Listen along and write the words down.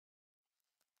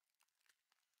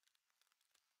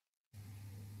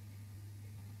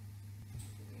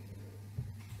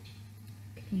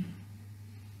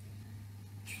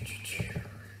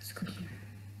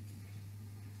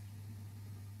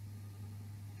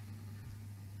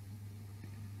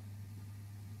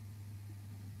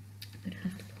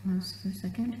Pause for a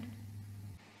second.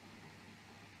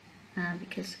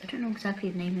 Because I don't know exactly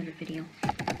the name of the video.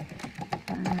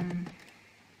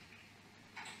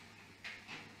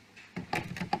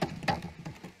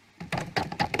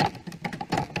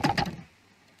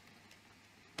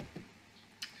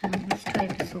 Let's try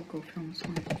the Soco Films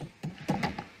one.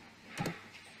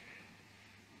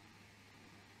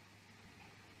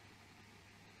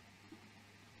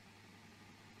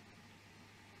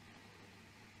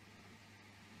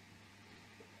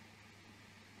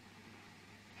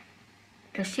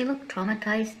 Does she look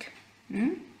traumatized?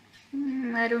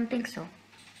 I don't think so.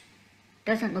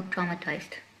 Doesn't look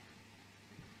traumatized.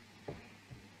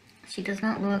 She does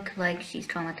not look like she's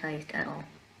traumatized at all.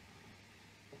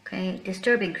 Okay,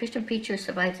 disturbing. Christian preacher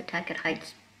survives attack at Hyde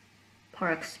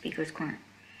Park Speaker's Corner.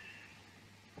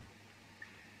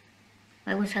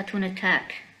 Why was Hatun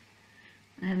attacked?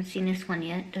 I haven't seen this one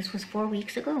yet. This was 4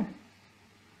 weeks ago.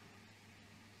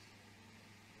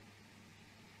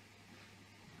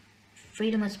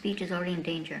 Freedom of speech is already in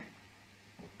danger.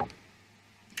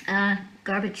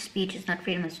 Garbage speech is not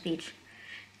freedom of speech.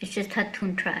 It's just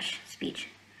Hatun Tash speech.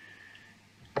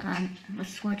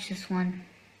 Let's watch this one.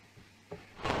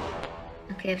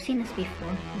 Okay, I've seen this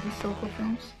before. Is this Soco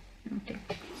Films? I don't think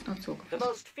it's not Soco Films. The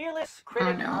most fearless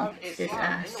critic of it's this Islam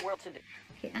ass. in the world today.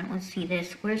 Okay, I don't want to see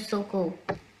this. Where's Soco?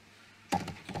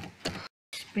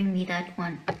 Just bring me that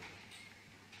one.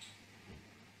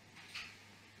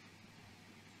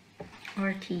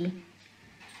 RT.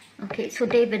 Okay, so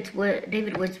David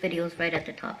Wood's video is right at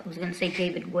the top. I was going to say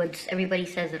David Woods. Everybody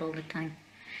says it all the time.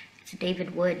 It's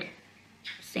David Wood,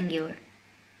 singular.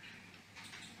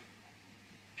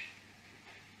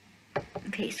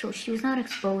 Okay, so she was not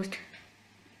exposed.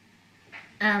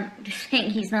 Just saying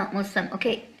he's not Muslim.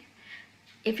 Okay,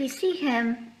 if you see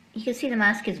him, you can see the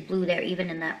mask is blue there, even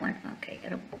in that one. Okay, I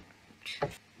don't.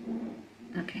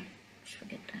 Okay, just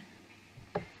forget that.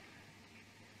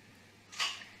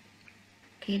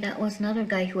 Okay, that was another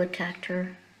guy who attacked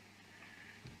her.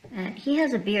 And he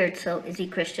has a beard, so is he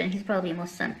Christian? He's probably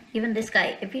Muslim. Even this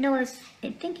guy, if you notice,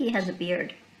 I think he has a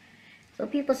beard. So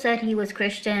people said he was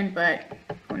Christian, but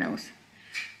who knows,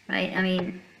 right? I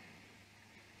mean,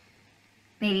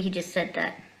 maybe he just said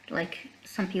that. Like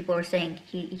some people were saying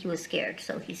he was scared,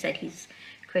 so he said he's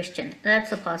Christian.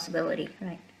 That's a possibility,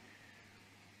 right?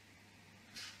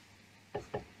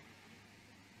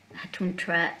 Hatun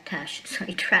Tash,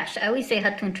 sorry, trash. I always say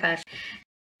Hatun Tash.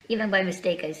 Even by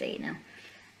mistake, I say it now.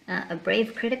 A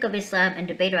brave critic of Islam and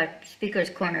debater at Speaker's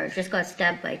Corner just got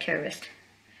stabbed by a terrorist.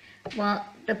 Well,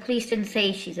 the police didn't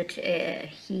say she's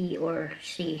he or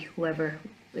she, whoever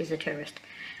is a terrorist.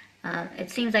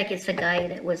 It seems like it's the guy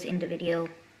that was in the video.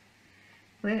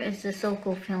 Where is the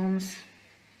Soco Films?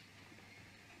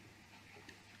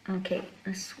 Okay,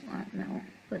 this one, no,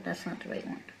 but that's not the right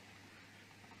one.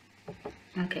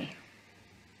 Okay.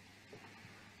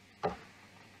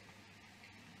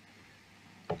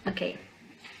 Okay,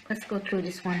 let's go through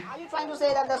this one. Are you trying to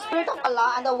say that the Spirit of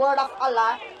Allah and the Word of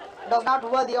Allah does not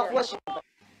worthy of worship?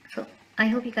 So, I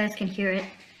hope you guys can hear it,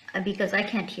 because I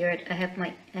can't hear it. I have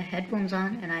my headphones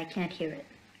on and I can't hear it.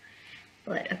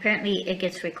 But apparently it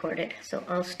gets recorded, so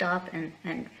I'll stop and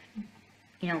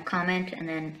you know, comment and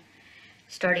then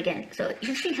start again. So,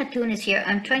 you see Hatun is here.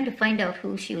 I'm trying to find out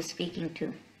who she was speaking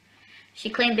to. She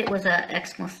claimed it was an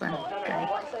ex-Muslim guy.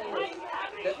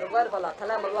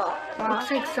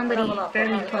 Looks like somebody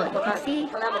fairly tall. You can see?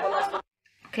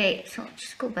 Okay, so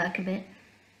just go back a bit.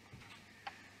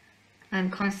 I'm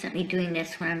constantly doing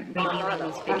this when I'm reviewing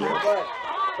these videos.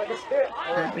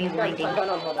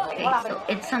 Rewinding. Okay, so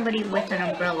it's somebody with an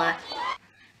umbrella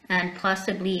and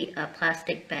possibly a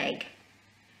plastic bag.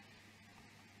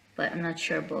 But I'm not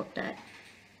sure about that.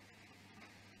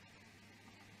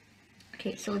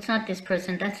 Okay, so it's not this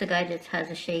person. That's the guy that has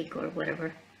a shake or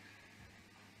whatever.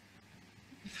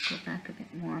 Let's go back a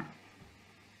bit more.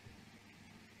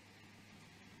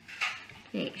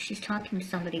 Okay, she's talking to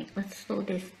somebody. Let's slow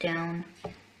this down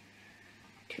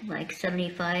to like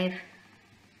 75.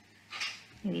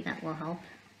 Maybe that will help.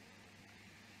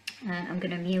 And I'm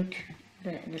gonna mute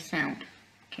the sound.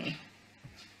 Okay.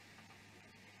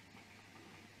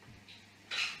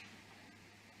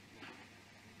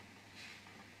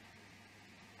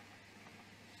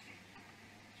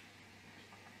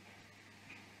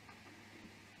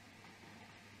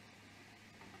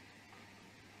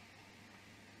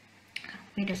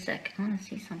 Wait a sec, I want to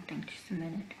see something, just a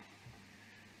minute.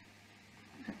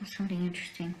 That was something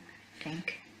interesting, I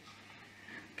think.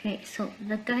 Okay, so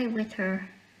the guy with her,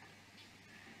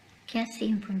 can't see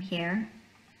him from here.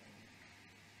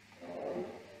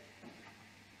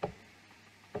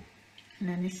 And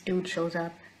then this dude shows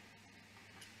up.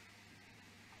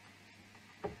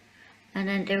 And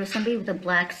then there was somebody with a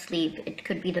black sleeve. It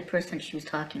could be the person she was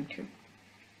talking to.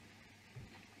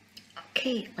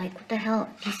 Okay, like what the hell?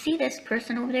 Do you see this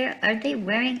person over there? Are they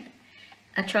wearing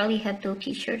a Charlie Hebdo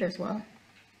t-shirt as well?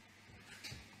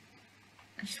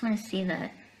 I just want to see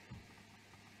that.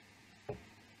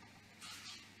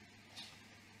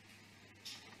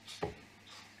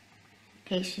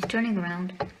 Okay, she's turning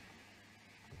around.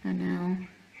 And now,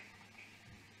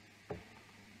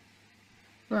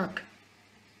 look.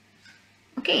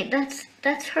 Okay,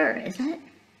 that's her, isn't it?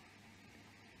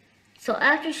 So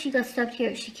after she got stuck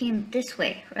here, she came this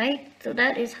way, right? So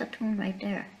that is Hatun right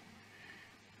there.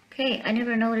 Okay, I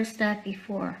never noticed that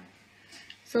before.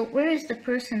 So where is the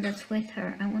person that's with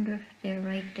her? I wonder if they're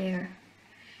right there.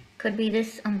 Could be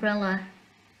this umbrella.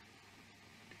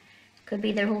 Could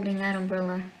be they're holding that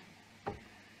umbrella.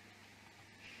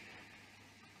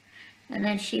 And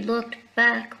then she looked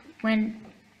back when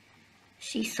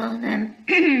she saw them.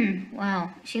 Wow,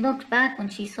 she looked back when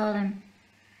she saw them.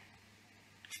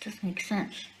 This doesn't make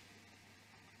sense.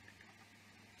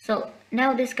 So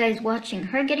now this guy's watching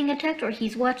her getting attacked, or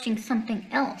he's watching something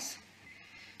else.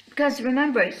 Because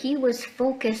remember, he was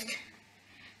focused,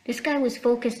 this guy was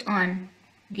focused on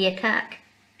the attack,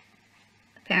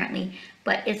 apparently.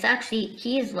 But it's actually,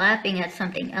 he is laughing at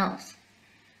something else.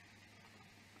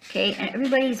 Okay, and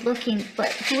everybody's looking,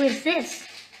 but who is this?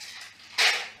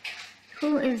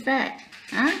 Who is that?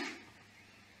 Huh?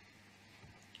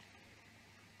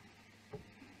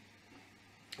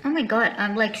 Oh my god,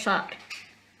 I'm like shocked.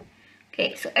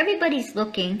 Okay, so everybody's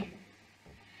looking.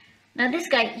 Now this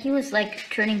guy, he was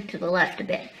like turning to the left a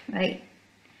bit, right?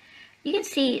 You can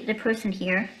see the person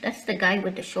here. That's the guy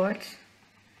with the shorts.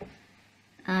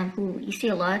 Who you see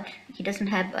a lot. He doesn't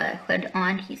have a hood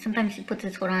on. Sometimes he puts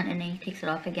his hood on and then he takes it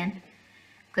off again.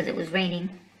 Because it was raining.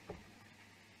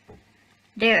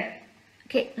 There.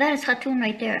 Okay, that is Hatun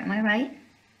right there, am I right?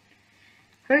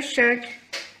 Her shirt,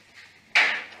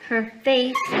 her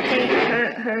face, okay,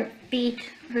 her feet,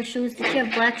 her shoes. Did she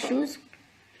have black shoes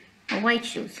or white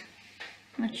shoes?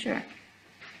 Not sure.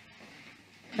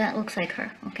 That looks like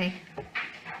her, okay.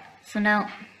 So now,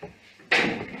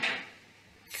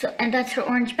 and that's her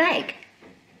orange bag.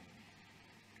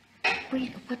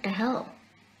 Wait, what the hell?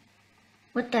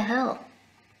 What the hell?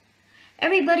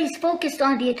 Everybody's focused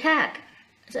on the attack,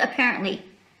 apparently.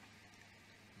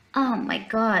 Oh my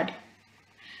god.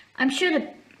 I'm sure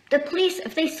the police,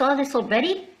 if they saw this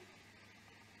already,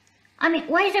 I mean,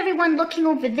 why is everyone looking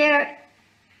over there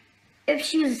if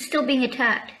she was still being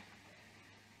attacked?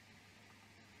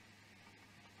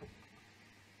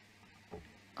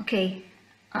 Okay,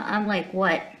 I'm like,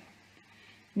 what?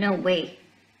 No way.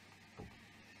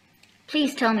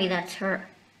 Please tell me that's her.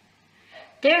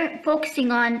 They're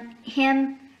focusing on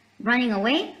him running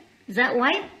away? Is that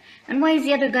why? And why is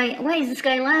the other guy, why is this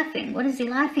guy laughing? What is he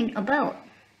laughing about?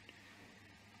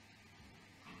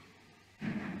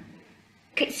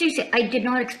 Okay, seriously, I did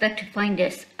not expect to find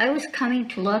this. I was coming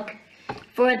to look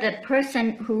for the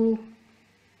person who...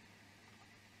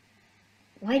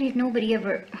 Why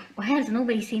has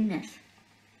nobody seen this?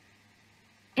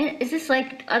 Is this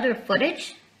like other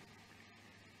footage?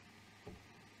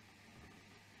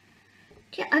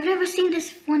 Yeah, I've never seen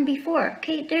this one before.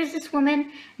 Okay, there's this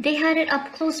woman. They had it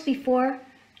up close before.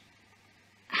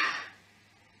 It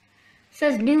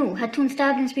says new. Hatun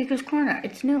stabbed in speaker's corner.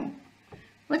 It's new.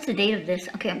 What's the date of this?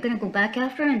 Okay, I'm gonna go back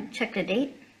after and check the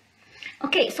date.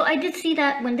 Okay, so I did see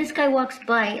that when this guy walks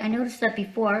by, I noticed that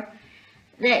before,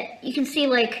 that you can see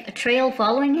like a trail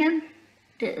following him.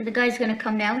 The guy's gonna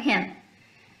come now, him.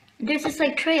 There's this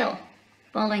like trail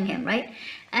following him, right?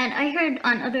 And I heard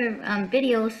on other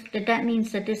videos that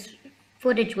means that this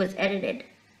footage was edited.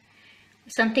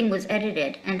 Something was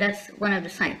edited, and that's one of the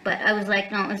signs. But I was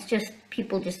like, no, it's just,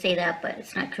 people just say that, but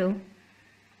it's not true.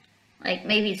 Like,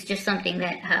 maybe it's just something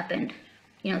that happened,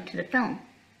 you know, to the film.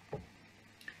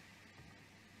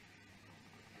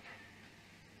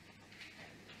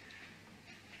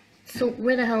 So,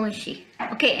 where the hell is she?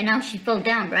 Okay, and now she fell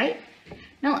down, right?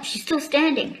 No, she's still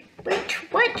standing. Wait,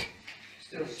 what?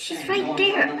 She's right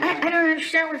there. I don't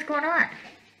understand what's going on.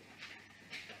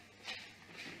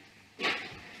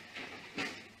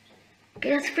 Okay,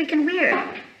 that's freaking weird.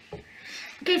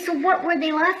 Okay, so what were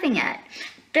they laughing at?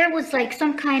 There was like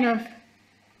some kind of...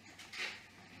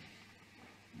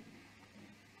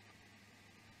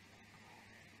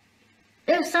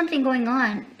 There was something going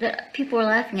on that people were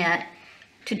laughing at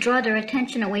to draw their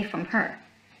attention away from her.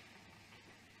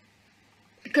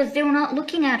 Because they were not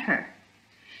looking at her.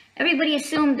 Everybody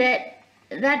assumed that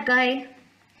that guy,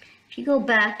 if you go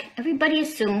back, everybody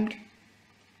assumed...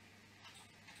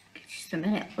 Just a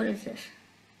minute, what is this?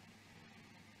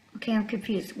 Okay, I'm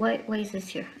confused. Why is this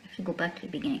here? I have to go back to the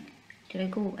beginning. Did I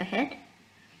go ahead?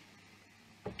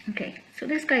 Okay, so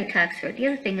this guy attacks her. The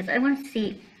other thing is I want to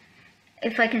see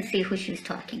if I can see who she's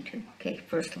talking to. Okay,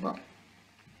 first of all.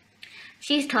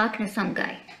 She's talking to some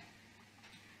guy.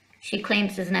 She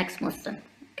claims is an ex-Muslim.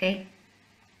 Okay?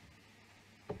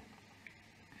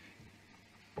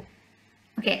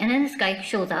 Okay, and then this guy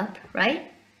shows up,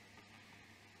 right?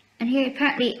 And he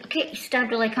apparently, okay, he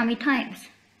stabbed her like how many times?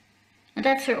 And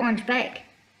that's her orange bag.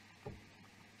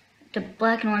 The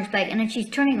black and orange bag. And then she's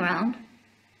turning around.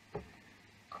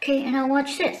 Okay, and now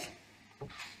watch this.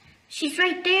 She's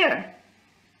right there.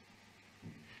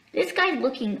 This guy's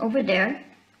looking over there,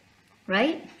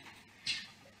 right?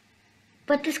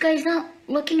 But this guy's not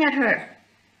looking at her.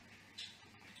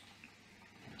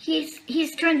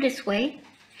 He's turned this way.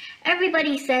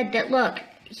 Everybody said that, look,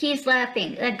 he's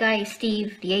laughing. That guy,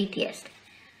 Steve, the atheist.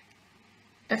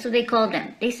 That's what they called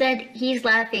him. They said he's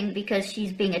laughing because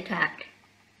she's being attacked.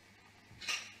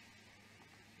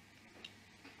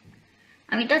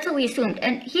 I mean, that's what we assumed.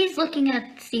 And he's looking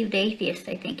at Steve the atheist,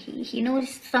 I think. He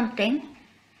noticed something.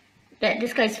 That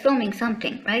this guy's filming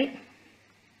something, right?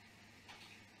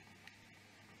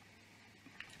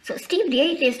 So Steve the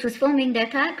atheist was filming the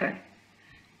attacker.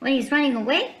 When he's running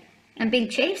away and being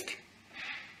chased.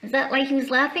 Is that why he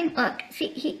was laughing? Look, see,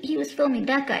 he was filming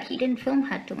that guy. He didn't film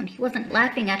Hatun. He wasn't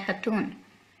laughing at Hatun.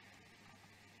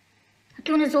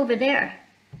 Hatun is over there.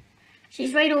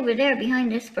 She's right over there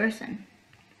behind this person.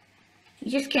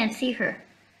 You just can't see her.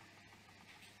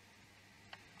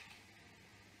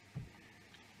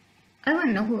 I want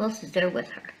to know who else is there with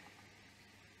her.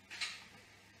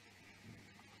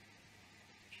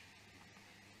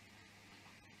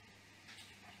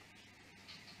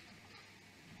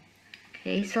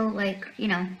 Okay, so like, you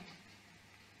know.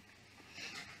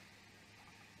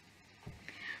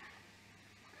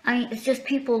 It's just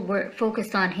people were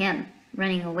focused on him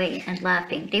running away and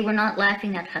laughing. They were not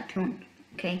laughing at Hatun,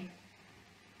 okay?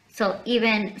 So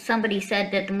even somebody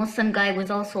said that the Muslim guy was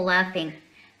also laughing.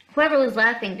 Whoever was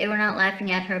laughing, they were not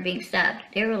laughing at her being stabbed.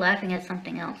 They were laughing at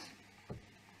something else.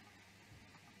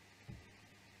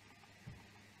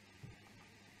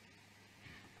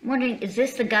 I'm wondering, is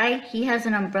this the guy? He has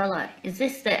an umbrella. Is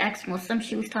this the ex-Muslim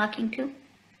she was talking to?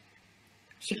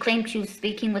 She claimed she was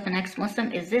speaking with an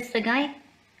ex-Muslim. Is this the guy?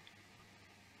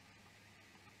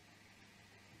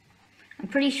 I'm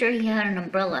pretty sure he had an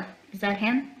umbrella. Is that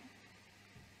him?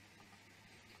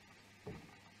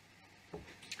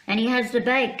 And he has the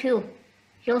bag too.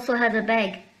 He also has a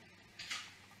bag.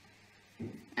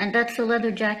 And that's the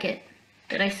leather jacket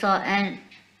that I saw, and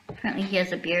apparently he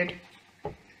has a beard.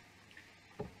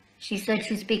 She said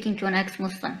she was speaking to an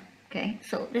ex-Muslim. Okay,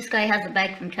 so this guy has a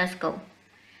bag from Tesco.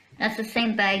 That's the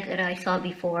same bag that I saw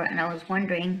before, and I was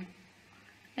wondering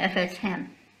if it's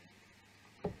him.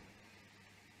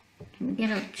 Can we get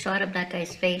a shot of that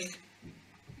guy's face?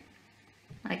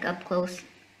 Like up close.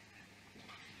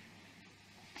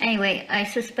 Anyway, I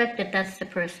suspect that that's the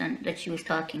person that she was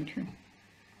talking to.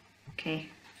 Okay,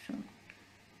 so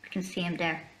you can see him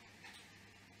there.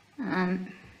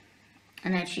 And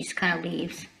then she just kind of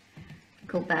leaves.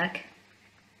 Go back.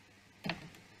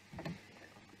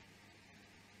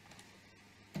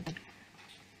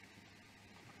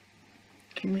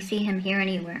 Can we see him here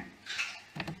anywhere?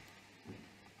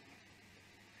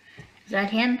 Is that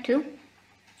him too?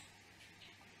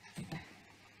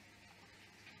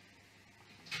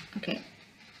 Okay.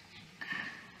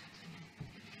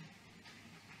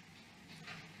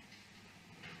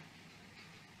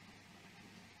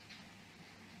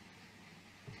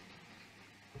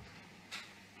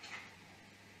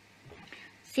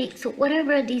 See, so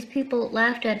whatever these people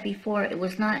laughed at before, it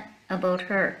was not about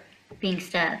her being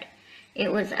stabbed.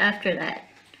 It was after that.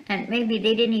 And maybe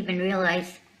they didn't even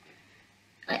realize,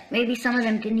 like, maybe some of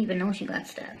them didn't even know she got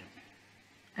stabbed.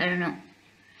 I don't know.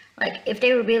 Like, if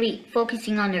they were really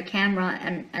focusing on their camera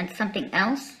and something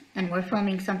else, and were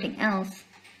filming something else,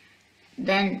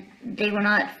 then they were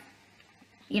not,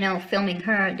 you know, filming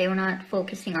her, they were not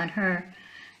focusing on her,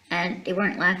 and they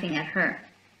weren't laughing at her.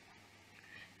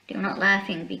 They were not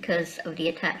laughing because of the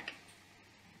attack.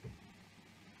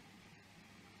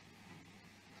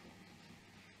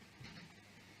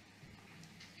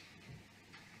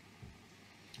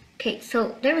 Okay,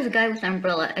 so there was a guy with an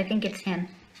umbrella. I think it's him.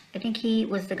 I think he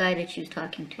was the guy that she was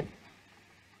talking to.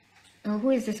 Oh, who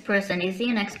is this person? Is he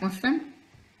an ex-Muslim?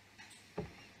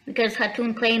 Because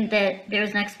Hatun claimed that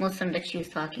there's an ex-Muslim that she was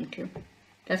talking to.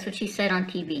 That's what she said on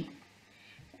TV.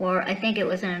 Or I think it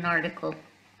was in an article.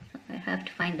 I have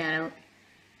to find that out.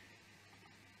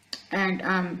 And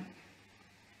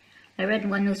I read in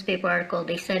one newspaper article,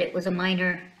 they said it was a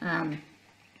minor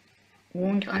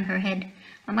wound on her head,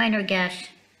 a minor gash,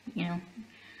 you know.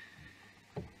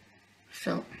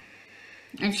 So,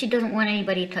 and she doesn't want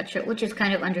anybody to touch her, which is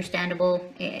kind of understandable.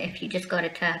 If you just got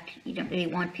attacked, you don't really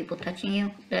want people touching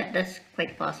you. That's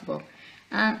quite possible.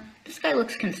 This guy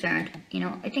looks concerned, you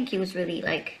know. I think he was really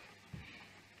like,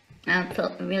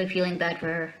 felt really feeling bad for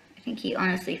her. I think he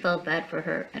honestly felt bad for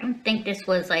her. I don't think this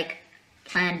was like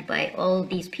planned by all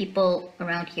these people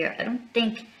around here. I don't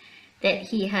think that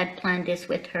he had planned this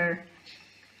with her.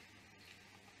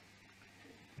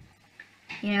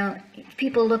 You know,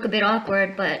 people look a bit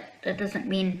awkward, but that doesn't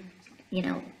mean, you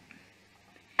know,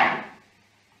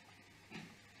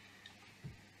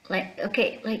 like,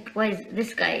 okay, like, why is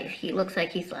this guy, he looks like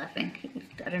he's laughing.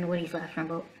 I don't know what he's laughing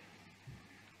about.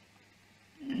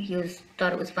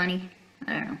 Thought it was funny.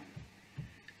 I don't know.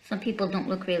 Some people don't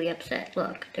look really upset.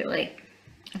 Look, they're like,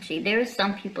 actually, there is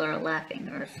some people are laughing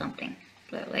or something.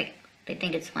 They're like, they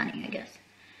think it's funny, I guess.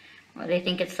 Or they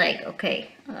think it's like,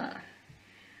 okay,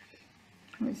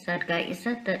 who's that guy? Is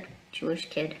that Jewish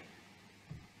kid?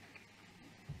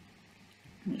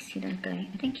 Let me see that guy.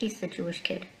 I think he's the Jewish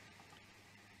kid.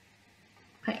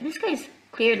 Okay, this guy's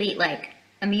clearly like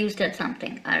amused at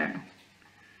something. I don't know.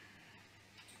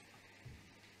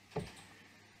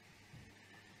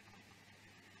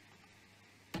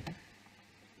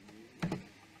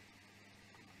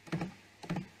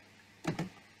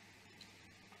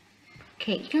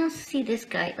 Okay, you can also see this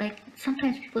guy, like,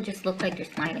 sometimes people just look like they're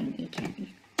smiling. You can't,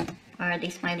 are they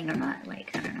smiling or not? Like,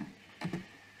 I don't know.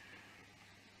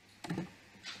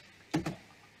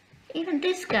 Even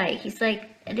this guy, he's like,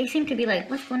 they seem to be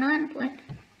like, what's going on? What?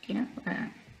 You know? I don't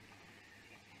know.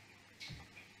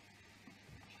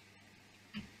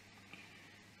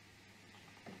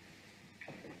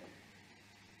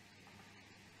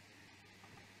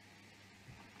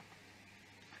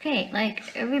 Okay,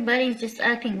 like, everybody's just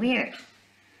acting weird.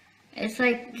 It's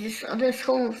like, this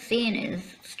whole scene is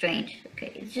strange.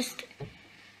 Okay, it's just,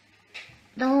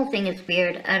 the whole thing is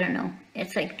weird. I don't know.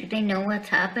 It's like, do they know what's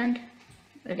happened?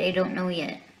 Or they don't know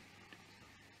yet?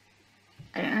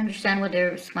 I don't understand what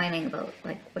they're smiling about.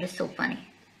 Like, what is so funny?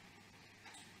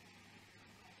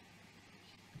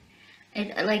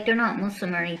 Like, they're not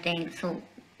Muslim or anything, so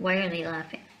why are they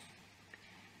laughing?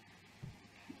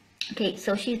 Okay,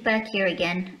 so she's back here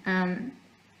again.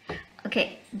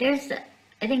 Okay,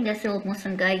 I think that's the old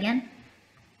Muslim guy again.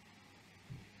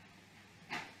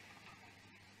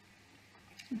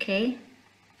 Okay.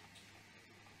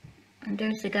 And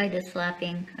there's the guy that's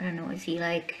laughing. I don't know, is he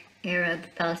like Arab,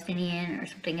 Palestinian, or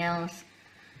something else?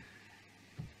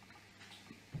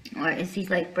 Or is he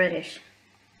like British?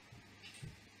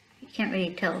 You can't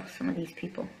really tell some of these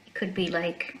people. It could be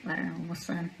like, I don't know,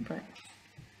 Muslim, but...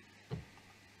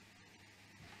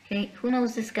 Okay, who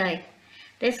knows this guy?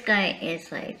 This guy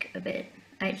is like a bit...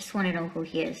 I just want to know who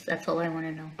he is. That's all I want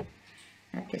to know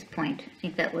at this point. I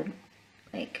think that would,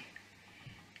 like,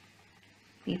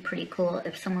 be pretty cool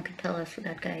if someone could tell us who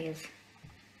that guy is.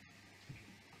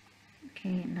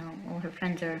 Okay, now all her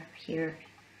friends are here.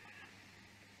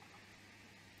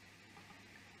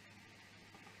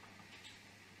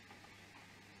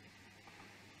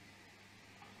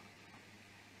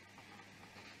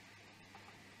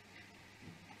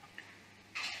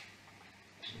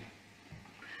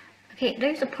 Okay,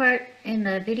 there's a part in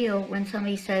the video when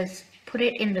somebody says, put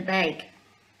it in the bag.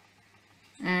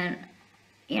 And,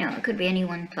 you know, it could be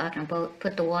anyone talking about,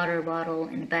 put the water bottle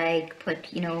in the bag,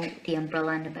 put, you know, the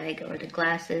umbrella in the bag, or the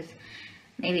glasses.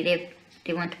 Maybe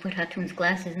they want to put Hatun's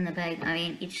glasses in the bag. I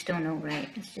mean, you just don't know, right?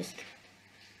 It's just,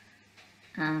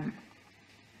 okay,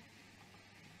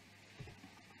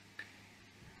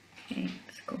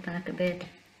 let's go back a bit.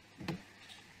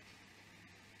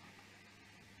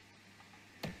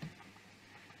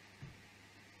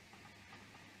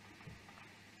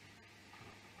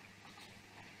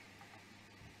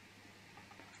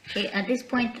 Okay, at this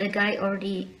point, the guy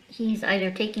already, he's either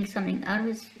taking something out of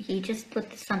his, he just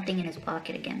put something in his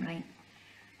pocket again, right?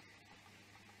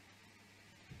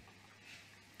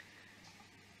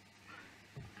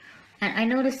 And I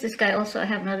noticed this guy also, I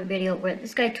have another video where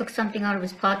this guy took something out of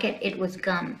his pocket, it was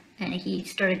gum, and he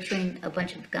started chewing a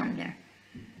bunch of gum there.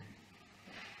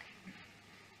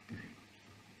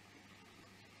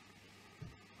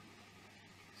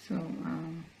 So,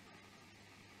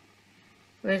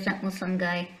 where's that Muslim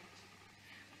guy?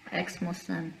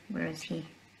 Ex-Muslim, where is he?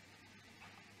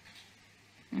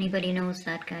 Anybody knows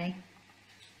that guy?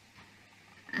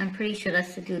 I'm pretty sure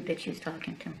that's the dude that she was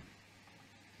talking to.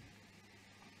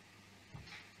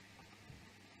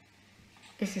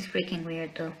 This is freaking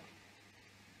weird though.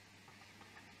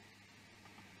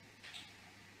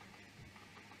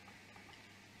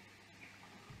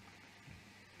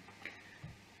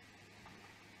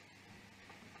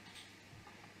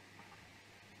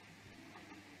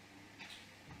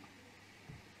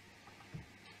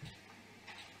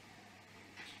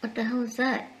 What the hell is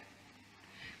that?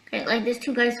 Okay, like there's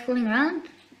two guys fooling around,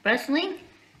 wrestling.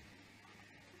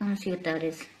 I want to see what that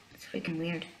is. It's freaking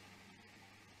weird.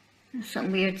 There's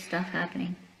some weird stuff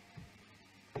happening.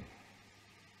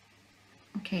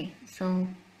 Okay, so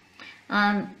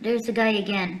there's the guy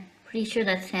again. Pretty sure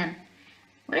that's him.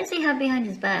 What does he have behind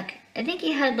his back? I think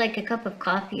he had like a cup of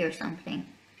coffee or something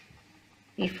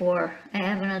before. I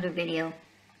have another video.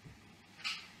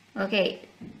 Okay,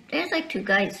 there's like two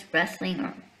guys wrestling,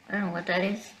 or I don't know what that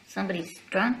is. Somebody's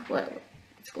drunk?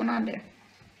 What's going on there?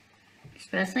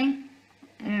 Just wrestling?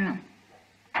 I don't know.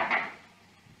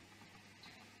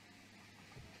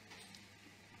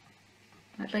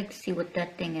 I'd like to see what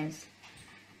that thing is.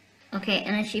 Okay,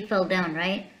 and then she fell down,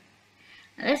 right?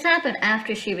 Now, this happened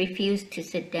after she refused to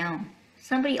sit down.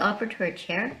 Somebody offered her a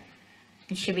chair,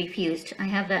 and she refused. I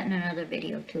have that in another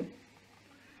video too,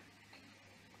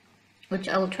 which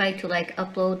I will try to like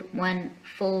upload one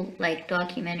full like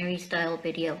documentary style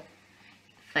video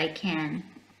if I can,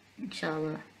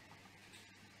 inshallah.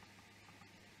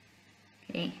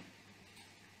 Okay.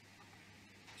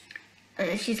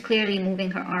 She's clearly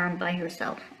moving her arm by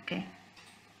herself, okay?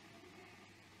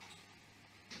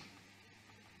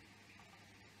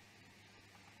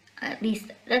 At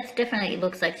least, that's definitely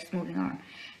looks like she's moving her arm.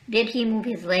 Did he move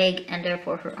his leg and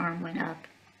therefore her arm went up?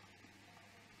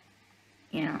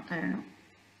 You know, I don't know.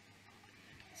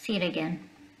 See it again.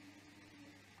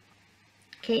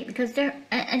 Okay, because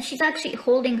and she's actually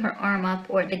holding her arm up,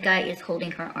 or the guy is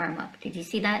holding her arm up. Did you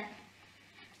see that?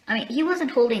 I mean, he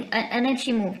wasn't holding, and then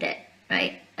she moved it,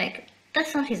 right? Like,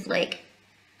 that's not his leg.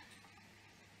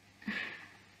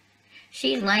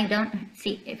 She's lying down.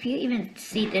 See, if you even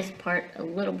see this part a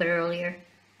little bit earlier,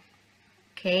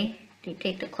 okay, to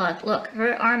take the cloth, look,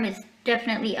 her arm is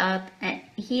definitely up, and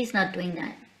he's not doing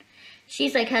that.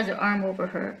 She's like, has her arm over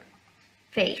her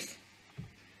face.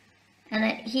 And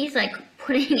then he's like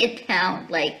putting it down,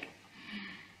 like,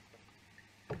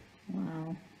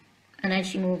 wow. And then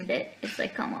she moved it. It's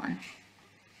like, come on.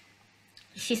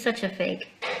 She's such a fake.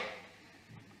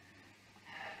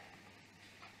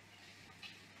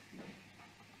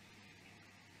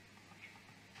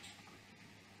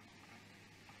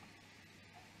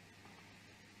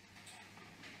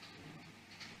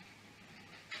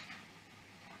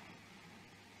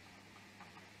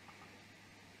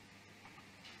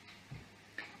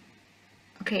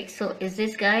 Okay, so is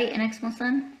this guy an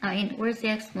ex-Muslim? I mean, where's the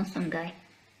ex-Muslim guy?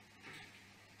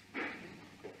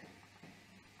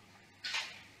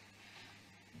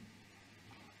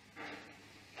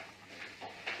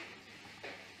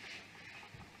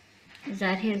 Is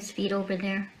that his feet over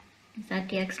there? Is that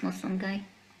the ex-Muslim guy?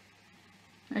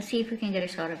 Let's see if we can get a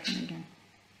shot of him again.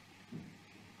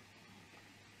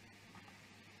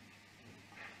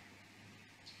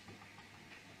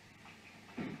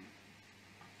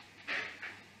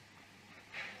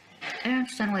 I don't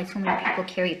understand why so many people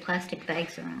carry plastic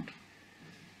bags around.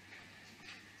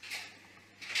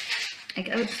 Like,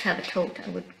 I would just have a tote.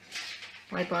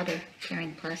 Why bother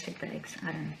carrying plastic bags?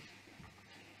 I don't know.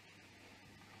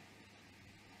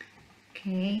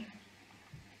 Okay.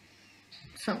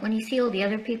 So when you see all the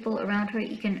other people around her,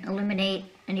 you can eliminate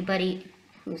anybody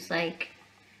who's like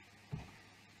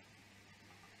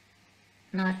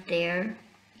not there.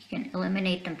 You can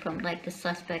eliminate them from like the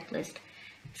suspect list.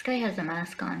 This guy has a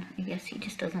mask on. I guess he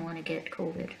just doesn't want to get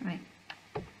COVID, right?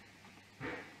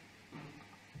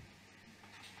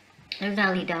 There's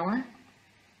Ali Dawah.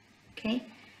 Okay.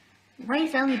 Why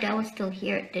is Ali Dawah still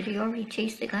here? Did he already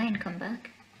chase the guy and come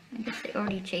back? I guess they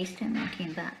already chased him and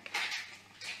came back.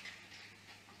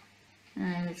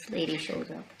 And this lady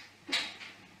shows up.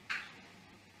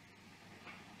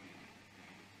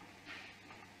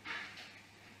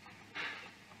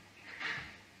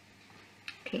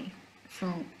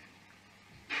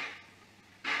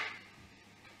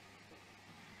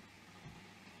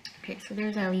 Okay, so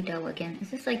there's Ali Dawah again.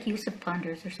 Is this like Yusuf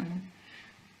Ponders or someone?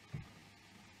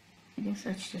 I guess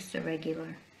that's just a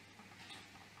regular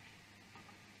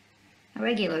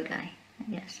guy, I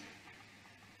guess.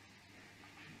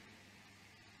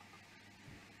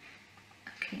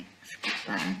 Okay, let's get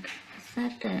back. Is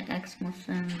that the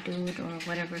ex-Muslim dude or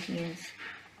whatever he is?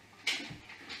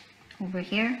 Over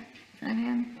here? Is that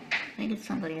him? I think it's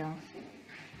somebody else.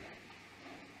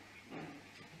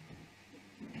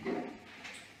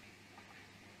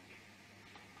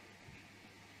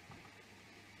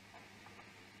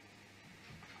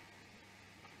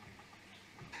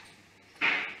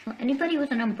 So anybody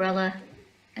with an umbrella,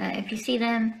 if you see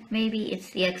them, maybe it's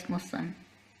the ex-Muslim.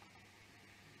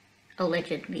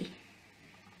 Allegedly.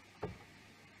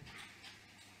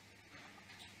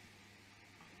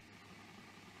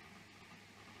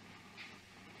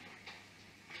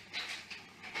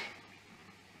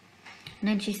 And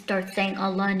then she starts saying,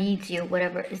 Allah needs you,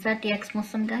 whatever. Is that the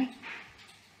ex-Muslim guy?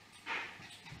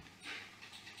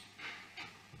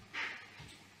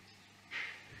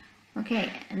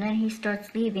 Okay, and then he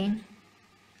starts leaving.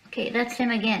 Okay, that's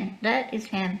him again. That is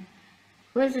him.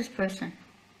 Who is this person?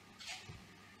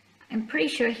 I'm pretty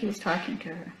sure he was talking to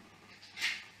her.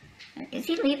 Is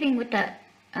he leaving with that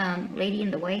lady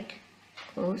in the white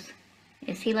clothes?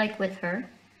 Is he like with her?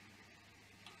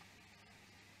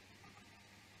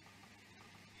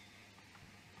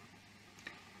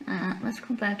 Let's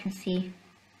go back and see.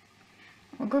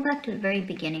 We'll go back to the very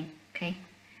beginning, okay?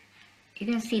 You're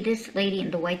gonna see this lady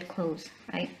in the white clothes,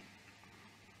 right?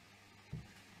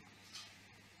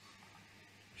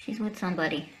 She's with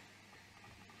somebody.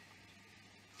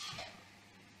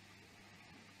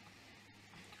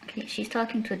 Okay, she's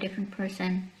talking to a different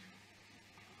person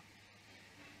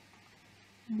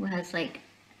who has like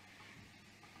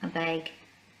a bag,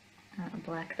 a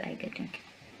black bag, I think.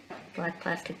 Black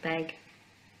plastic bag.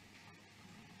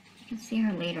 You can see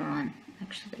her later on,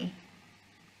 actually.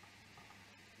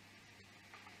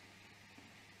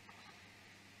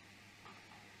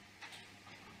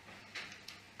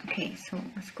 Okay, so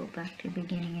let's go back to the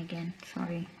beginning again.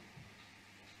 Sorry.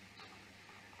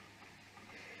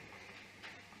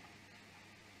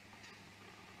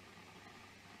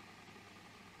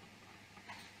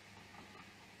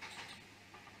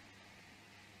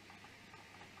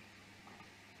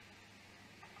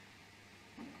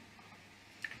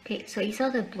 Okay, so you saw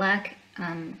the black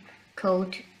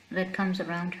coat that comes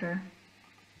around her.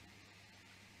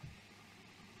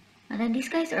 And then these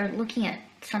guys are looking at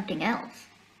something else.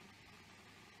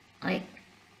 Like,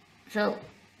 so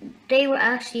they were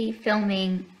actually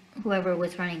filming whoever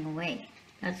was running away.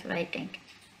 That's what I think.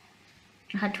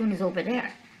 Hatun is over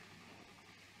there.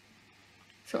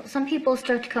 So some people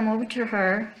start to come over to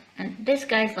her, and this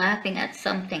guy's laughing at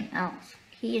something else.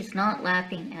 He is not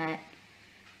laughing at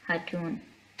Hatun.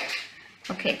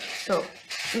 Okay, so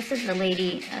this is the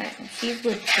lady. She's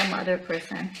with some other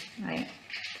person, right?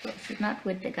 So she's not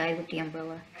with the guy with the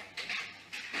umbrella.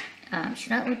 She's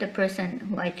not with the person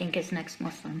who I think is next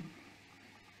Muslim.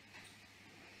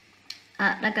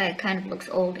 That guy kind of looks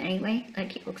old anyway,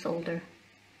 like he looks older.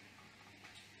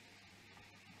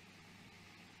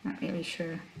 Not really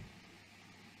sure.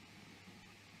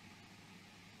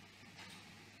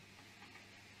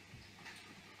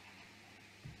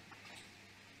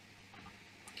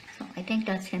 So I think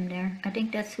that's him there. I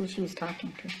think that's who she was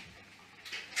talking to.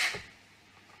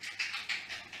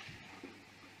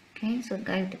 Okay, so the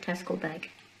guy with the Tesco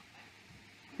bag.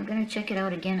 I'm gonna check it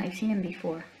out again. I've seen him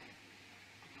before.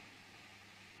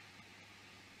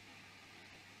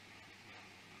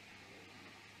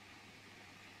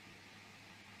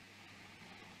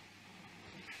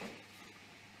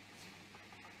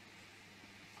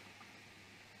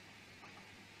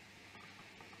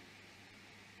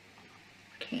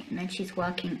 Okay, and then she's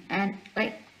walking and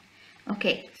like,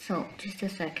 okay, so just a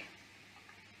sec.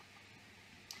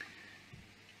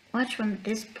 Watch from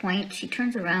this point, she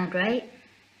turns around, right?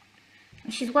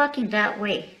 And she's walking that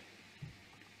way.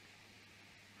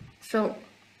 So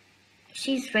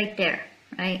she's right there,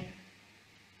 right?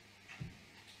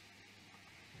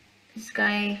 This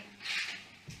guy,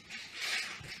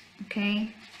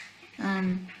 okay,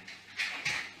 trying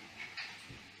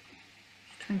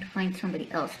to find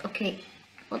somebody else. Okay,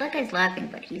 well that guy's laughing,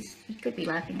 but he could be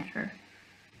laughing at her.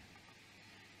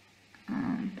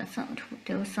 That's not,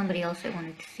 there was somebody else I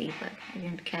wanted to see, but I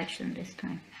didn't catch them this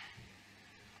time.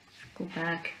 Let's go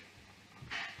back.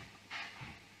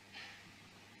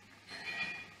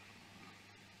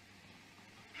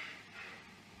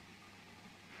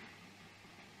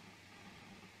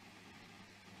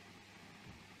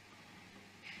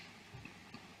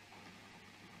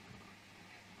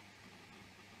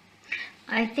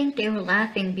 I think they were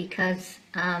laughing because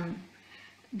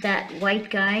that white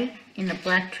guy in the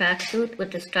black tracksuit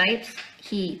with the stripes,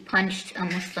 he punched a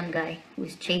Muslim guy who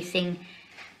was chasing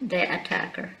the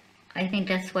attacker. I think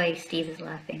that's why Steve is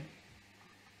laughing.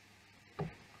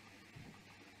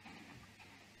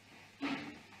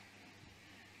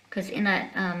 Because in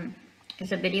that,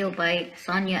 there's a video by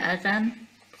Sonia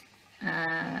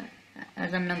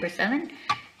Azam7.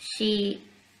 She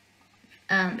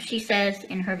says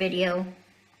in her video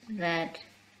that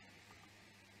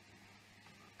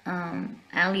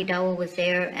Ali Dawah was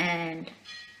there and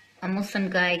a Muslim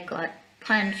guy got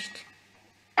punched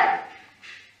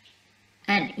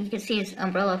and you can see his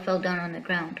umbrella fell down on the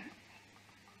ground.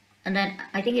 And then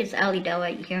I think it's Ali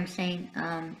Dawah, you hear him saying,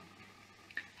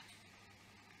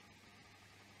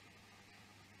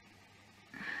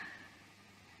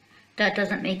 that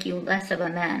doesn't make you less of a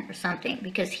man or something,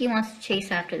 because he wants to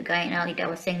chase after the guy, and Ali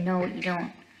Dawah was saying, no, you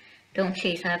don't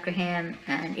chase after him,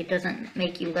 and it doesn't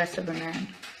make you less of a man,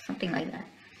 something like that.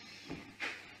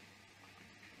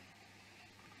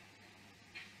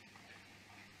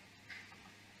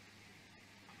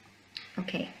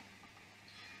 Okay.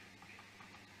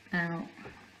 Now,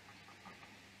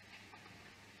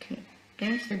 okay,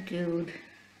 there's the dude.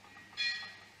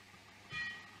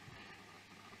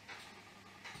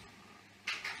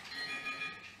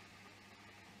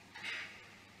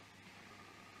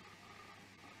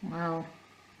 Wow.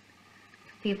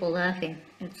 People laughing.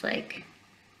 It's like,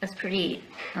 that's pretty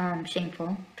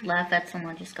shameful to laugh at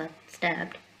someone just got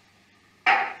stabbed.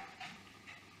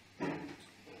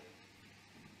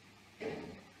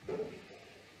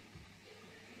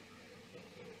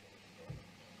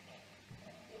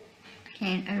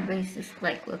 Okay, and everybody's just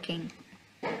like looking.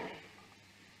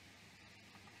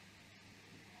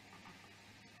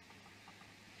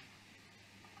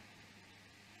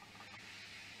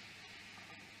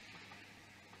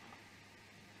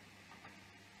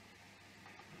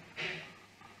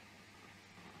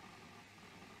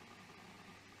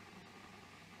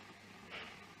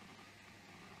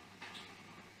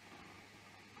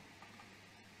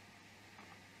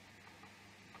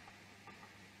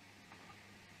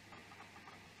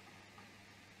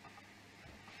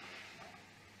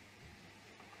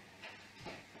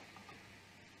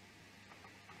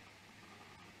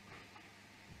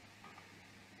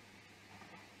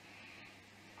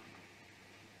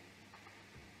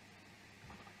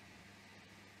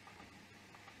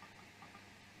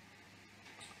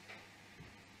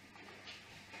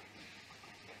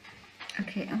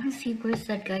 Okay, I want to see where's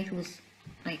that guy who's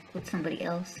like with somebody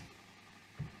else.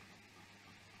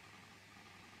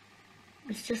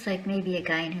 It's just like maybe a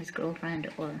guy and his girlfriend,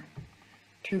 or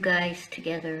two guys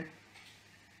together.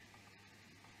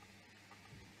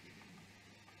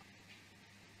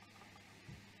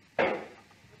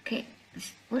 Okay,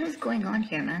 what is going on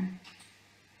here, man?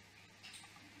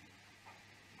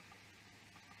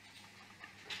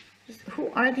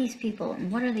 Who are these people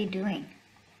and what are they doing?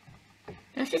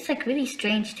 That's just like really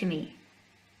strange to me.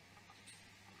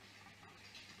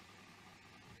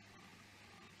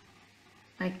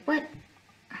 Like what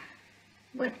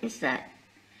is that?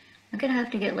 I'm gonna have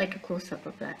to get like a close-up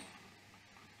of that.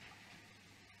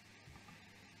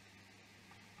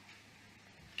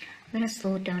 I'm gonna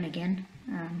slow it down again.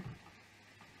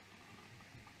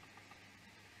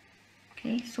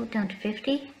 Okay, slow it down to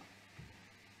 50.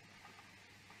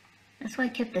 That's why I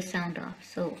kept the sound off,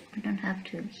 so we don't have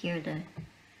to hear the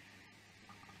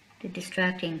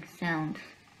distracting sounds.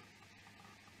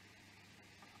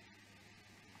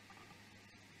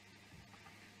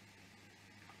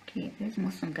 Okay, there's a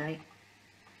Muslim guy.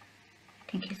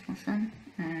 I think he's Muslim.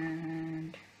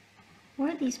 And who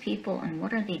are these people and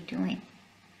what are they doing?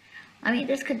 I mean,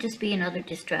 this could just be another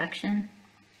distraction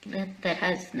that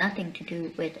has nothing to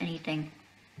do with anything.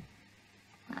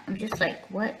 I'm just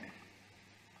like, what?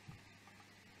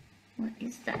 What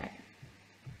is that?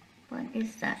 What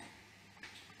is that?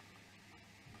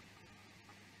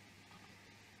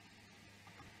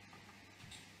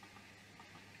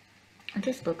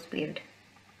 This looks weird.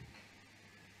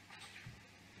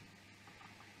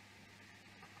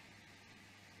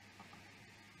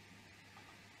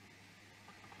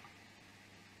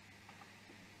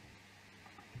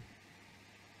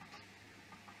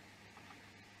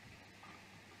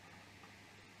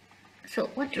 So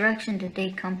what direction did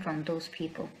they come from, those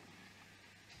people?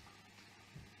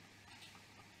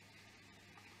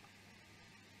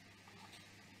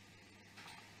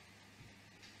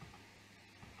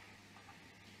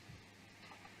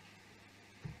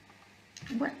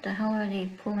 What the hell are they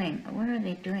pulling? What are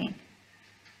they doing?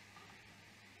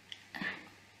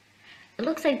 It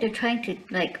looks like they're trying to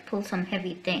like pull some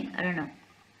heavy thing. I don't know.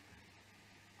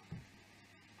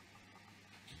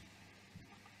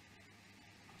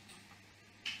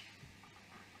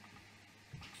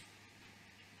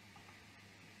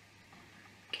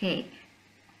 Okay.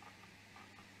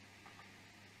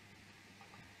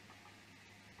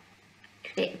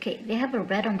 Okay, they have a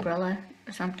red umbrella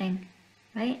or something,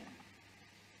 right?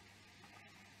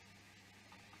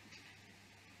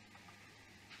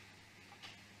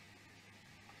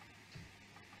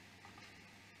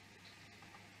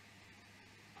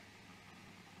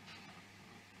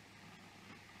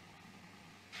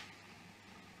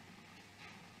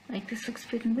 Like, this looks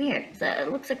freaking weird.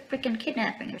 It looks like freaking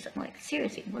kidnapping or something. Like,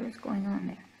 seriously, what is going on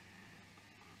there?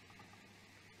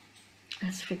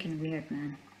 That's freaking weird,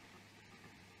 man.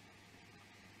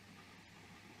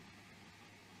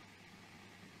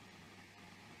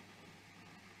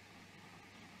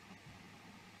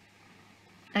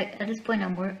 At this point,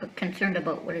 I'm more concerned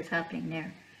about what is happening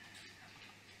there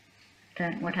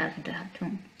than what happened to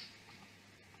Hatun.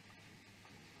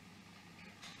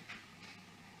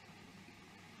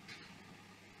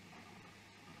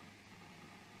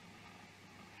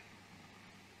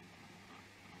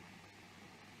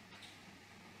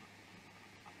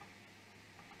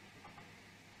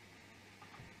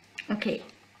 Okay,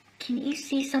 can you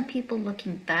see some people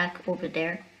looking back over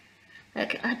there?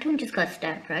 Like, Hatun just got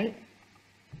stabbed, right?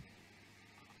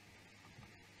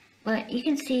 But you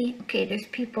can see, okay, there's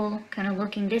people kind of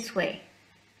looking this way,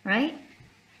 right?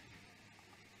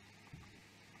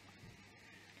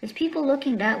 There's people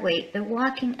looking that way. They're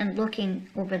walking and looking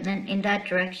over then in that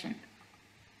direction.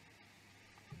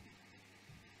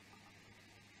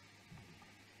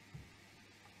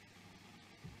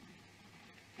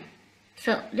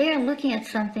 So they're looking at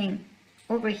something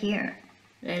over here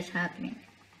that is happening.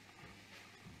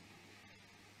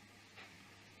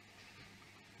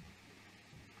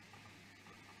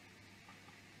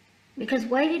 Because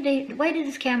why did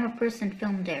this camera person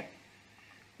film there?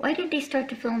 Why did they start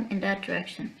to film in that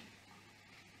direction?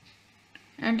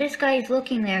 And this guy is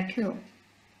looking there too.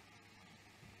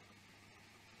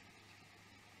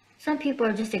 Some people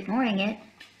are just ignoring it.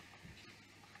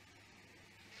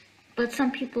 But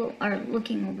some people are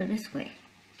looking over this way.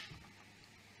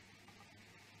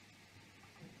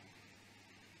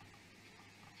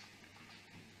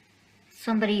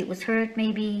 Somebody was hurt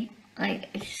maybe. Like,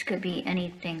 it just could be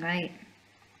anything, right?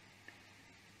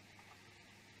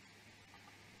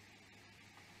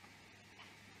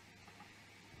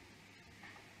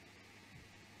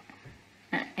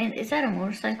 And is that a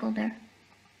motorcycle there?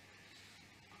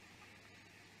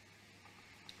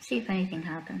 See if anything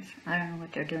happens. I don't know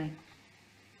what they're doing.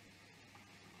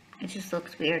 It just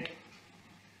looks weird.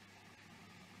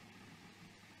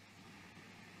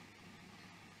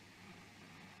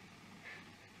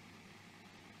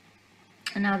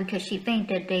 And now because she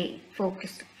fainted, they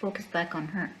focus back on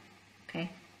her.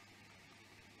 Okay.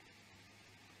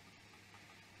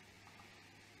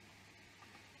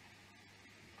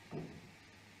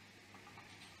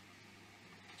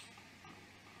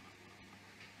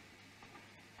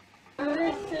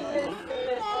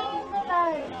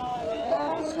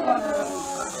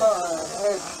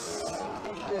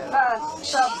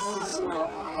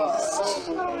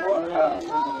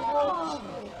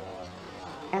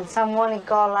 And someone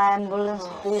call ambulance,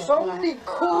 please. Somebody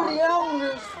call the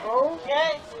ambulance, bro.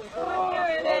 Yes. Call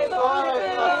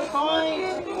the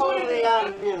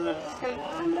ambulance.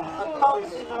 I can't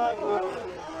see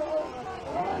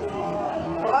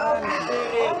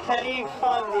the Can you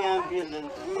find the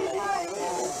ambulance?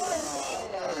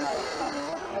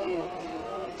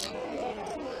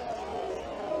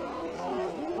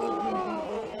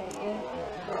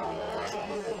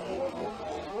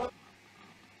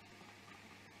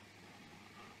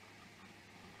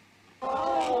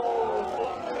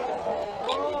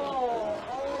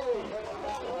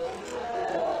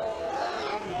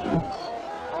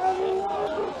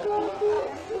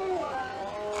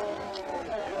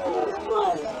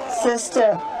 Sister.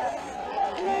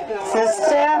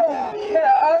 Sister.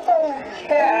 I don't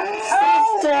care.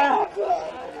 Sister.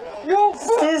 You're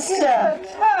Sister.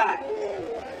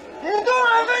 You don't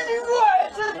have any right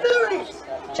to do this.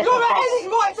 You don't have any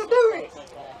right to do this.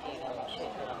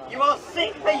 You are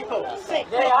sick people. Sick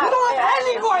people. You don't have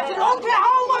any right to do it. I don't care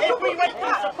how much If we you went to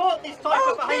support this type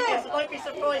of behaviour, so don't be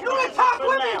surprised. You if attack it's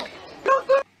women. now. You're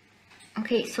good.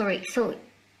 Okay, sorry. So,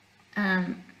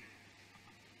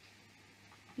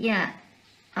 yeah.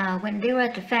 When they were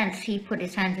at the fence, he put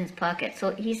his hands in his pocket.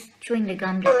 So he's chewing the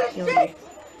gum that killed him.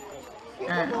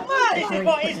 This is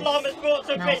what Islam has brought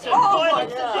to Britain. Oh my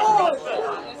Violence and God.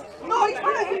 discomfort. No, he's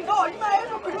really not. You may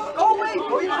have go away,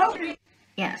 bro. You help me.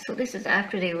 Yeah, so this is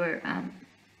after they were,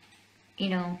 you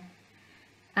know,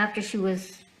 after she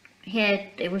was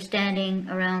hit, they were standing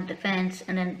around the fence,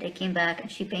 and then they came back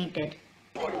and she fainted.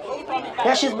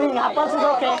 Yeah, she's breathing. Her pulse is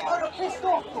okay.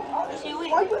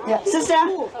 Yeah, sister.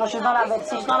 No, she's not awake.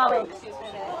 She's not awake.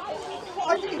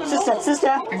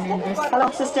 Sister. And then this Hello,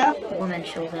 sister. woman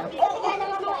shows up.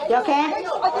 You okay?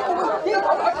 You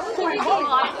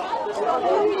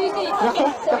okay?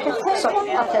 Sorry.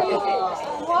 Okay.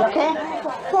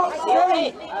 You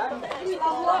okay?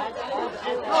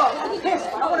 Yes,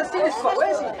 I want to see this spot.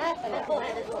 Where is he?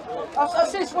 I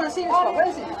seriously want to see this spot. Where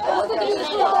is he?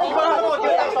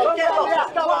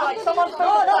 Someone's No,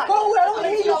 go away. I don't want to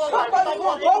hear you.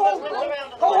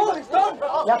 Go home. It's done.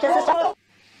 You okay, sister?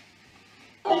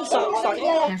 Sorry.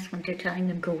 That's when they're telling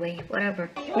them go away, whatever.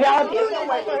 We are.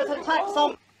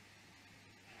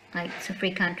 Like, it's a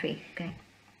free country, okay?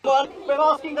 We're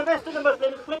asking the rest of the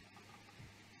Muslims,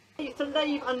 please to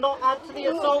leave and not add to the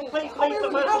assault. Please leave the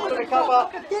person to recover.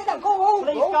 Please go home.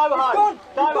 Go home.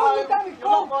 You're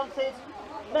not wanted.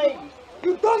 Leave.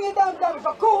 You've done your damn damage,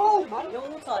 but go home, man. You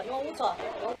want water? You want water?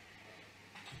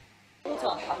 Water?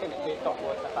 I think it's not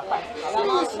water.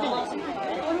 Seriously.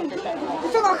 You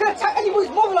think I could attack anybody's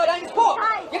mother like that in this park?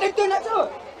 Yeah, they're doing that too.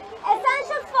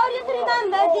 Essential for you to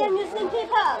remember, dear Muslim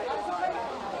people.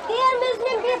 Dear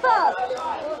Muslim people,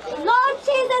 Lord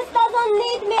Jesus doesn't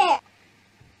need me.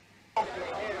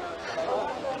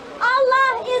 Allah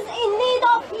is in need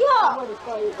of you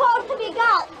for to be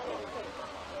God.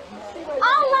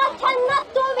 Allah cannot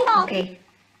do without. Okay,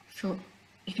 so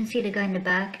you can see the guy in the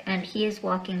back, and he is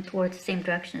walking towards the same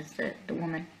direction as the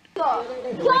woman.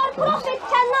 Your prophet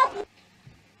cannot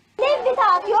live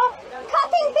without you.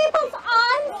 Cutting people's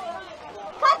arms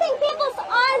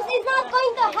is not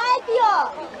going to help you.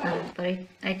 But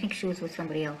I think she was with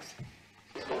somebody else.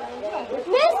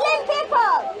 Muslim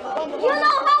people, you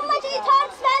know how much it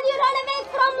hurts when you run away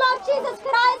from Lord Jesus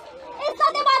Christ? It's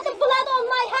not about the blood on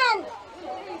my hand.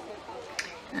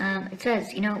 It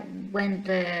says, you know, when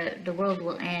the world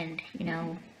will end, you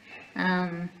know,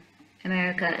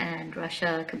 America and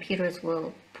Russia, computers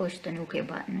will push the nuclear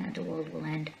button and the world will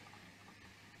end.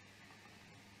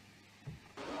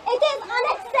 It is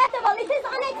unacceptable. It is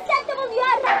unacceptable. You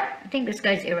are I think this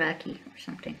guy's Iraqi or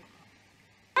something.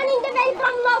 running away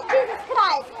from Lord Jesus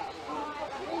Christ.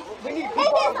 It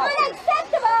is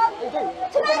unacceptable.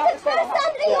 21st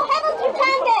century, you haven't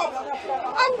repented.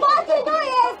 And what you do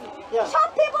is chop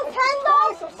people's hands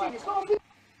off.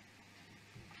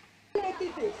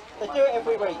 They do it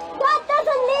every week. God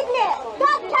doesn't need me.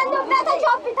 God can do better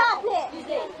job without me.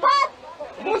 But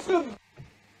Muslim.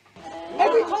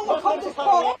 Every time I come to this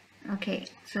park. Okay,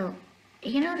 so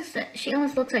you notice that she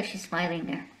almost looks like she's smiling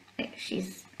there. Like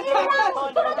she's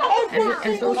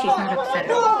as though she's not upset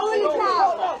at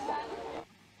all.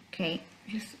 Okay,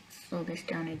 just slow this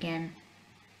down again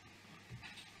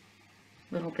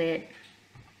a little bit,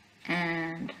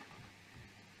 and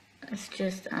let's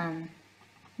just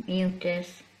mute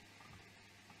this.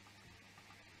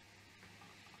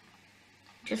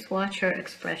 Just watch her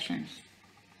expressions.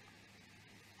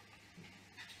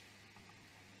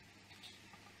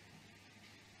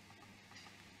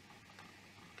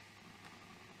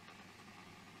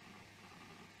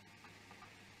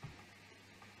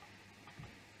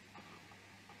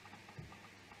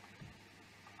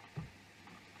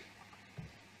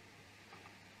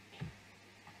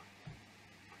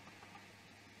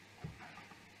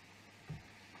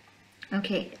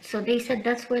 Okay, so they said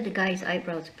that's where the guy's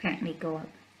eyebrows apparently go up.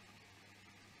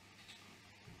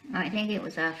 I think it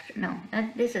was after, no,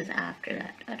 this is after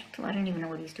that. I don't even know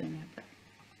what he's doing there,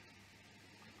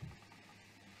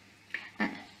 but...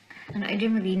 and I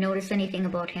didn't really notice anything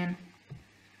about him.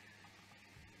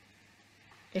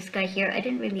 This guy here, I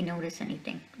didn't really notice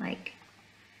anything. Like,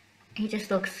 he just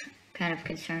looks kind of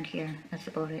concerned here. That's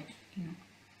about it, you know.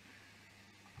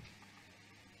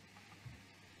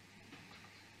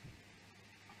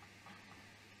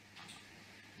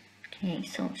 Okay,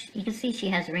 so you can see she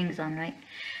has rings on, right?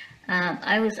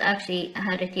 I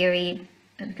had a theory,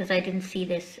 because I didn't see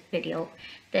this video,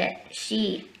 that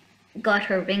she got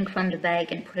her ring from the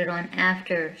bag and put it on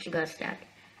after she got stabbed.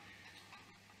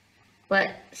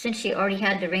 But since she already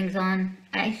had the rings on,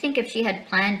 I think if she had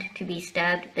planned to be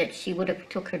stabbed, that she would have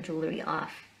took her jewelry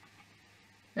off.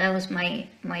 That was my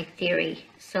theory.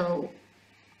 So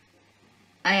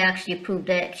I actually proved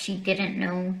that she didn't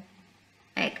know.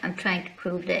 Like, I'm trying to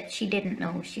prove that she didn't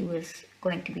know she was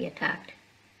going to be attacked.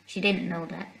 She didn't know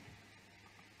that.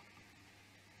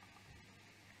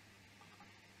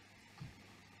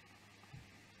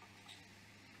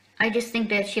 I just think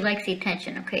that she likes the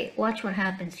attention. Okay, watch what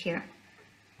happens here.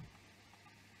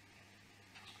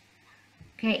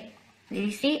 Okay, did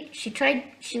you see?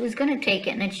 She was gonna take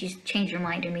it and then she changed her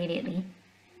mind immediately.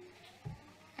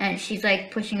 And she's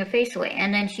like pushing her face away.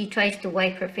 And then she tries to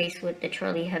wipe her face with the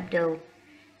Charlie Hebdo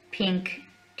pink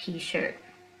t-shirt,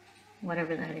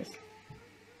 whatever that is.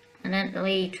 And then the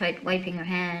lady tried wiping her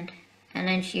hand, and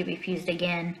then she refused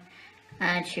again,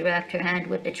 and she wrapped her hand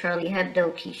with the Charlie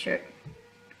Hebdo t-shirt.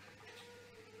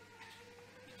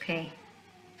 Okay.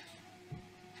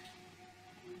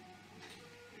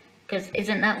 Because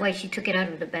isn't that why she took it out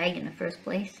of the bag in the first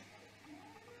place?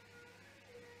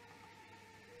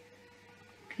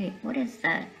 Okay, what is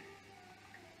that?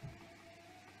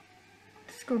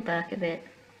 Let's go back a bit.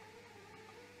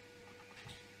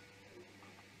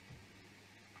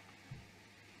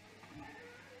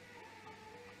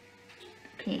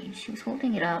 Okay, she was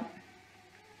holding it up.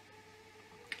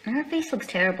 And her face looks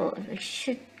terrible. Like,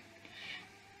 she should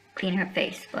clean her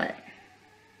face, but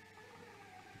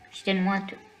she didn't want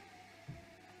to.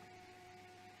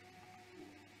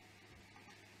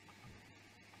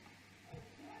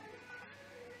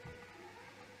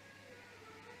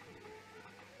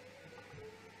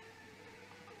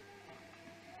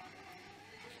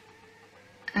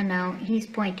 And now he's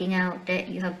pointing out that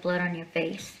you have blood on your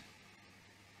face.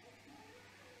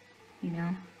 You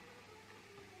know?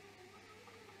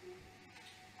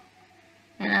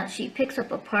 And now she picks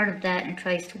up a part of that and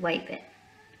tries to wipe it.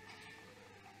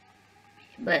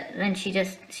 But then she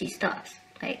stops.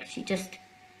 Like,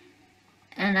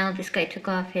 and now this guy took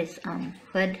off his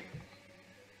hood.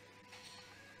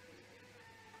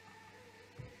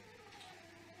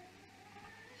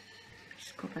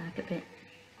 Just go back a bit.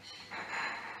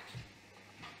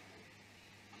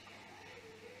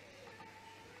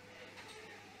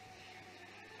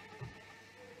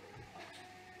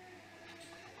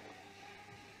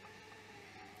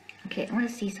 Okay, I want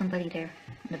to see somebody there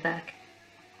in the back.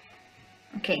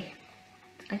 Okay,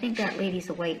 I think that lady's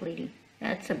a white lady.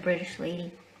 That's a British lady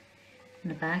in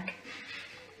the back.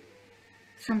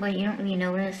 Somebody you don't really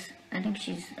notice. I think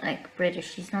she's like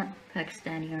British. She's not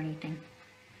Pakistani or anything.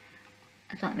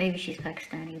 I thought maybe she's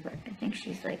Pakistani, but I think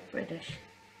she's like British.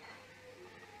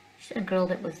 She's a girl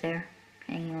that was there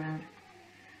hanging around.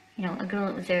 You know, a girl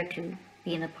that was there to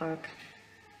be in the park.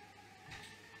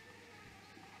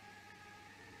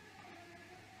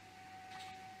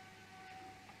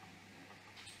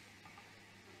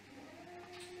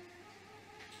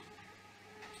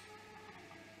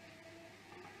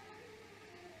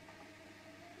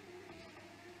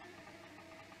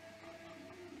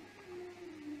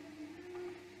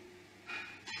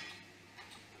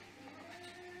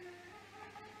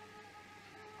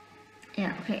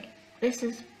 Yeah, okay. This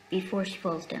is before she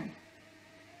falls down.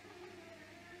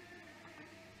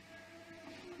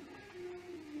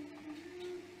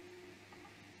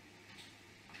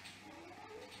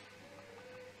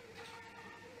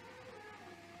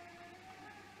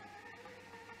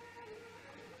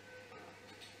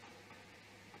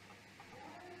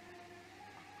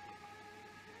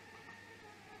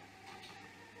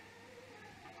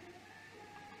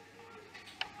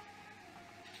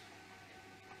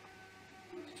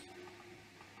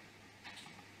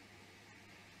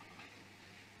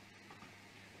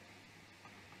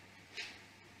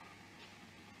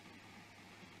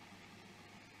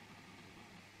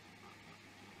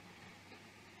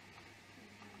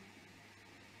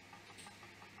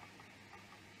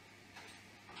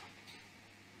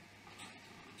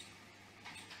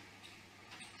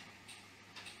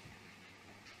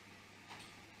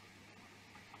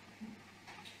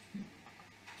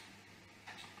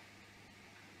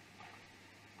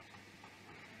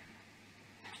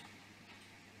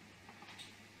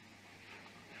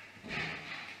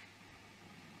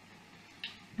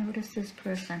 Notice this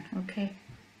person, okay?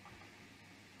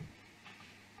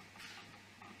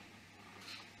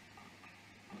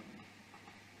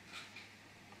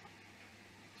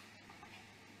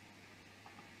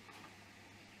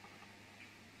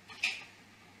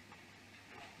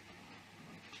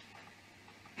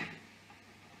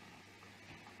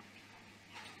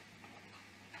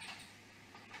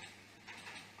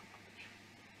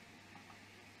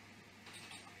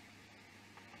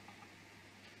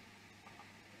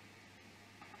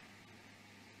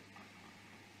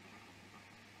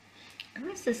 Who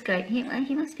is this guy?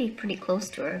 He must be pretty close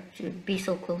to her, to be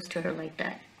so close to her like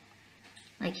that.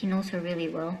 Like, he knows her really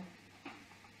well.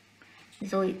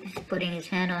 He's always putting his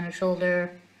hand on her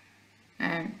shoulder,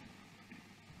 and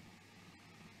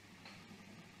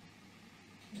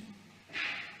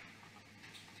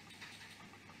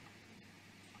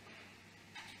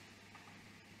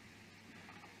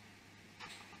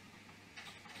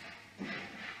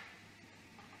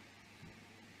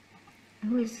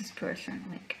who is this person?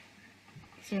 Like,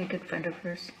 is he a good friend of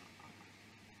hers?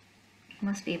 He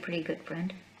must be a pretty good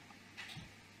friend.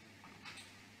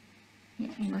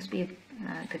 Yeah, he must be a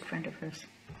good friend of hers.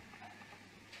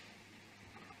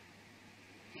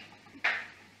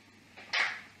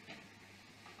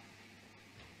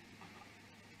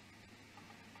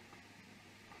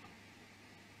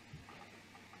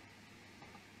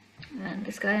 And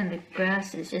this guy on the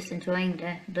grass is just enjoying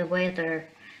the weather.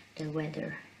 The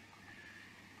weather.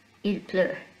 Il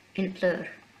pleut. Il pleut.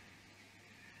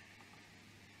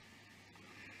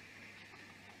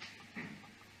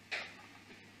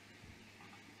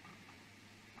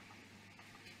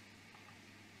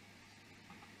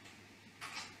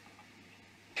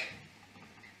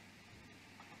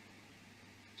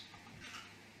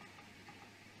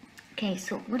 Okay,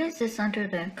 so what is this under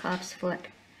the cop's foot?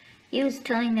 He was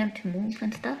telling them to move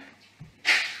and stuff.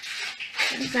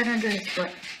 What is that under his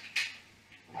foot?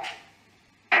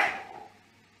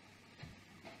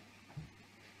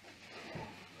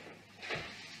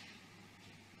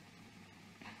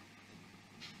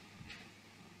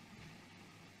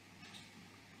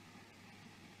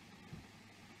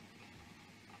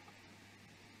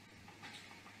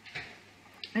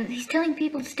 He's telling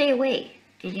people to stay away.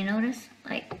 Did you notice?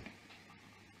 Like,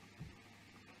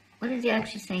 what is he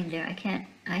actually saying there?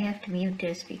 I have to mute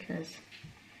this because,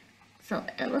 so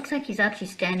it looks like he's actually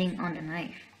standing on the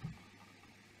knife.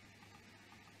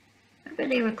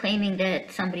 Remember they were claiming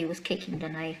that somebody was kicking the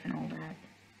knife and all that.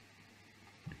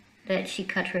 That she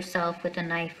cut herself with a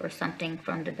knife or something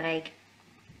from the bag.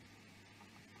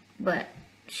 But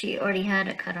she already had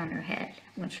a cut on her head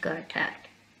when she got attacked.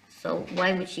 So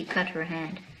why would she cut her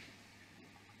hand?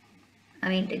 I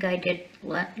mean, the guy did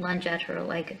lunge at her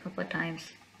like a couple of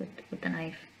times with the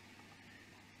knife.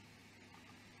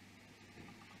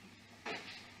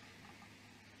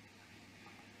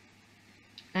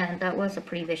 And that was a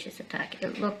pretty vicious attack.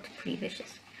 It looked pretty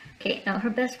vicious. Okay, now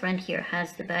her best friend here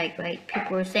has the bag, right?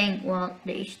 People were saying, well,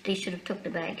 they should have took the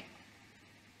bag,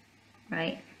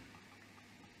 right?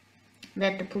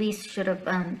 That the police should have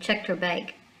checked her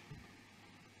bag.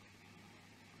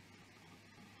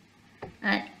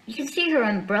 You can see her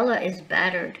umbrella is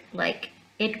battered, like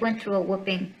it went through a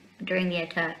whooping during the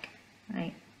attack,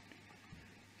 right?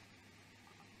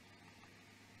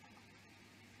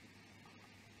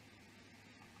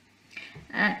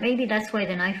 Maybe that's why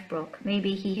the knife broke.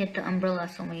 Maybe he hit the umbrella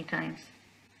so many times.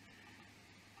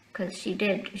 Because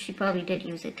she probably did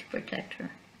use it to protect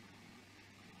her.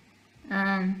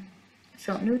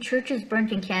 So, new churches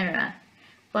burnt in Canada.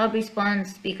 Bob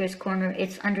responds, Speaker's Corner,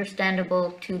 it's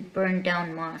understandable to burn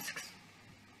down mosques.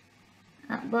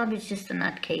 Bob is just a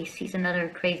nutcase. He's another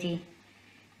crazy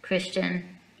Christian,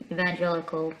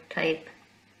 evangelical type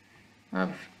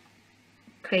of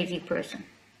crazy person.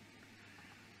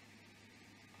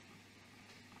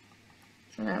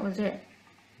 So that was it.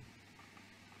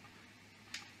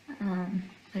 I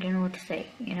don't know what to say,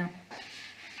 you know.